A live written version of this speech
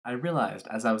I realized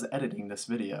as I was editing this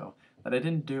video that I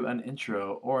didn't do an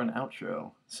intro or an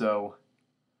outro, so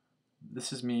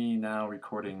this is me now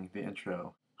recording the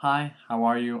intro. Hi, how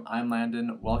are you? I'm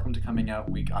Landon. Welcome to Coming Out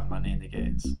Week on Monday and the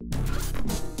Gays.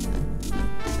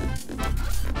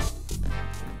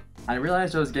 I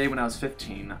realized I was gay when I was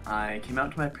 15. I came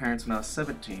out to my parents when I was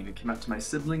 17. I came out to my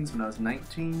siblings when I was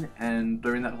 19, and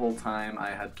during that whole time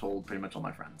I had told pretty much all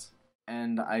my friends.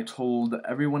 And I told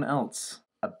everyone else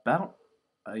about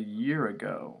a year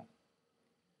ago.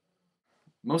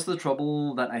 Most of the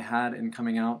trouble that I had in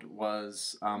coming out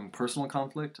was personal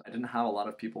conflict. I didn't have a lot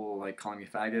of people like calling me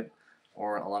faggot,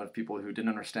 or a lot of people who didn't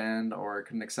understand or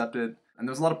couldn't accept it. And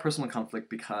there was a lot of personal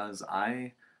conflict because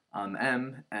I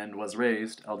am and was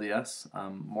raised LDS,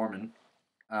 Mormon,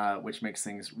 which makes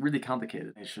things really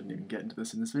complicated. I shouldn't even get into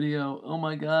this in this video. Oh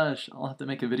my gosh, I'll have to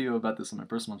make a video about this on my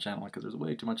personal channel because there's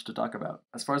way too much to talk about.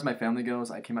 As far as my family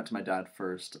goes, I came out to my dad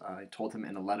first. I told him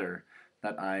in a letter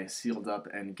that I sealed up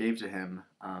and gave to him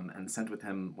and sent with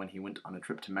him when he went on a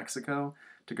trip to Mexico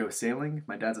to go sailing.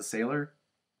 My dad's a sailor.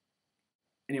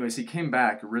 Anyways, he came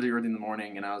back really early in the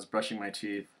morning and I was brushing my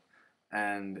teeth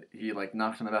and he like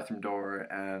knocked on the bathroom door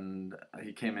and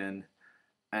he came in.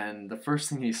 And the first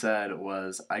thing he said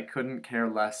was, "I couldn't care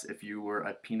less if you were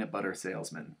a peanut butter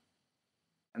salesman."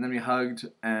 And then we hugged,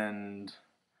 and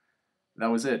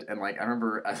that was it. And like I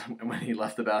remember when he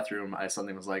left the bathroom, I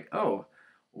suddenly was like, "Oh,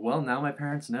 well now my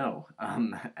parents know,"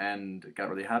 and got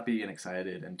really happy and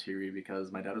excited and teary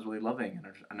because my dad was really loving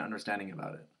and understanding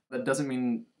about it. That doesn't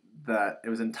mean that it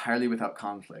was entirely without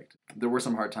conflict. There were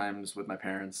some hard times with my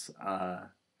parents. I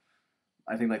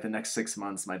think like the next 6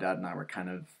 months, my dad and I were kind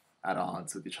of at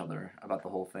odds with each other about the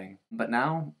whole thing. But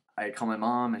now I call my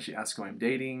mom and she asks who I'm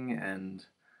dating and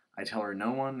I tell her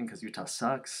no one because Utah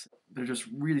sucks. They're just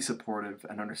really supportive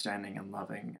and understanding and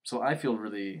loving. So I feel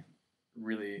really,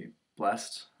 really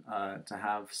blessed to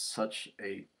have such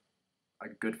a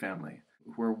good family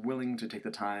who are willing to take the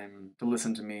time to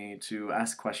listen to me, to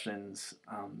ask questions,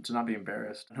 to not be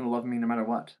embarrassed, and who love me no matter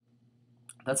what.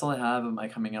 That's all I have of my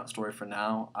coming out story for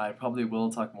now. I probably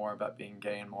will talk more about being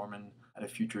gay and Mormon at a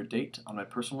future date on my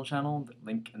personal channel, the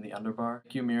link in the underbar.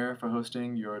 Thank you, Mira, for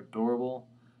hosting. You're adorable.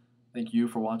 Thank you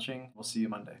for watching. We'll see you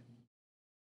Monday.